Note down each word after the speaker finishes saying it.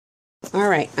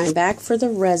Alright, I'm back for the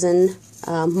resin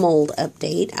mold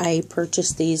update. I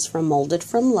purchased these from Molded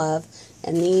from Love,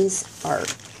 and these are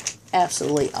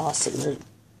absolutely awesome. They're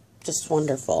just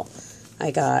wonderful.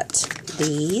 I got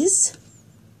these,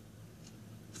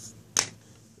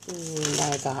 and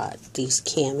I got these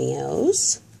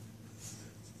cameos.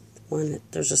 One,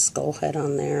 there's a skull head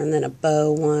on there, and then a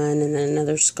bow one, and then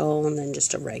another skull, and then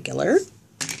just a regular.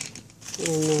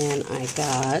 And then I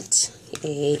got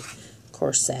a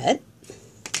corset.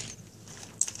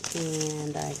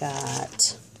 And I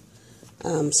got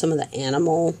some of the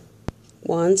animal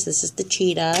ones. This is the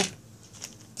cheetah.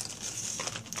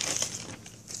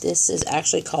 This is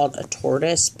actually called a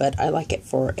tortoise, but I like it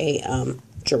for a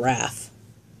giraffe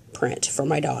print for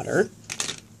my daughter.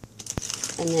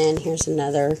 And then here's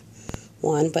another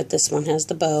one, but this one has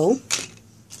the bow.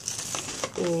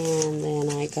 And then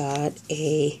I got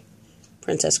a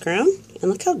princess crown.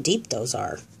 And look how deep those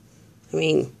are. I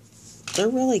mean, they're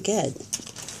really good.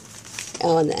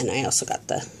 Oh, and then I also got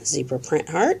the zebra print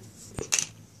heart.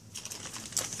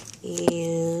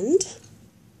 And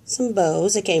some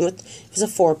bows. It came with, it was a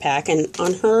 4-pack. And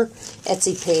on her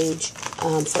Etsy page,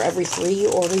 for every 3 you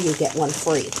order, you get one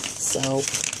free. So,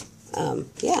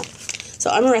 yeah. So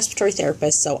I'm a respiratory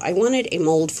therapist, so I wanted a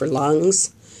mold for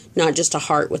lungs, not just a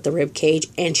heart with the rib cage,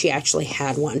 and she actually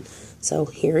had one. So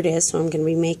here it is. So I'm going to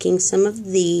be making some of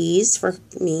these for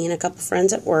me and a couple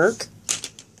friends at work.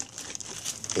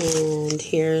 And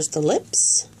here's the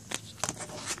lips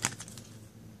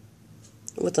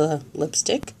with a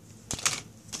lipstick.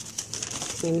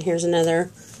 And here's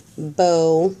another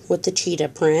bow with the cheetah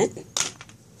print.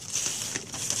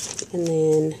 And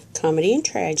then comedy and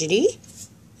tragedy.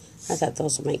 I thought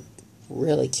those would make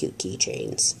really cute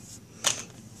keychains.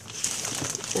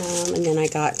 And then I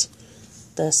got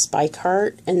the spike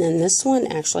heart. And then this one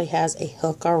actually has a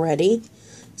hook already.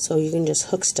 So you can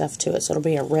just hook stuff to it. So it'll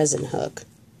be a resin hook.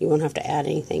 You won't have to add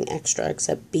anything extra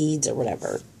except beads or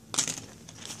whatever.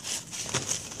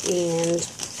 And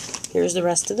here's the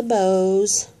rest of the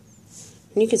bows.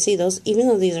 And you can see those, even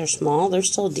though these are small, they're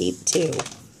still deep too.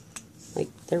 Like,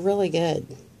 they're really good.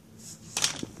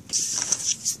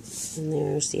 And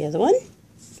there's the other one.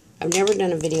 I've never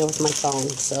done a video with my phone,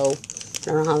 so I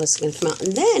don't know how this is going to come out.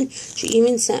 And then she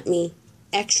even sent me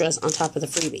extras on top of the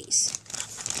freebies.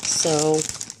 So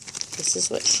this is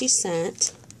what she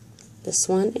sent. This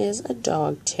one is a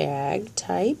dog tag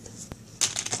type.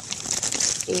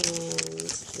 And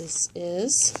this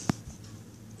is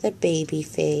the baby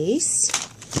face.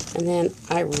 And then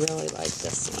I really like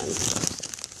this one.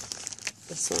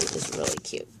 This one is really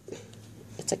cute.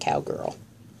 It's a cowgirl.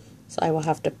 So I will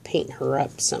have to paint her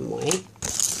up some way.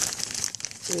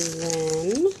 And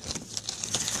then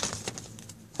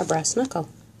a brass knuckle.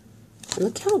 And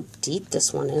look how deep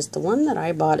this one is. The one that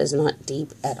I bought is not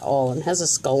deep at all and has a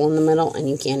skull in the middle, and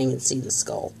you can't even see the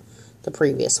skull, the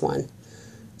previous one.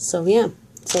 So yeah,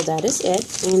 so that is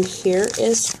it. And here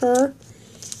is her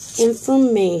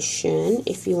information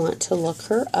if you want to look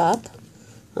her up.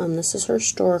 This is her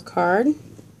store card.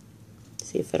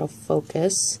 See if it'll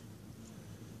focus.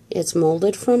 It's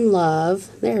Molded from Love.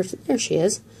 There she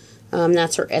is.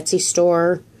 That's her Etsy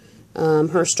store.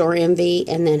 Her store MV,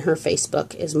 and then her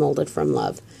Facebook is Molded from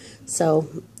Love. So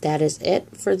that is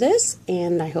it for this,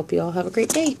 and I hope you all have a great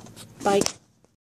day. Bye.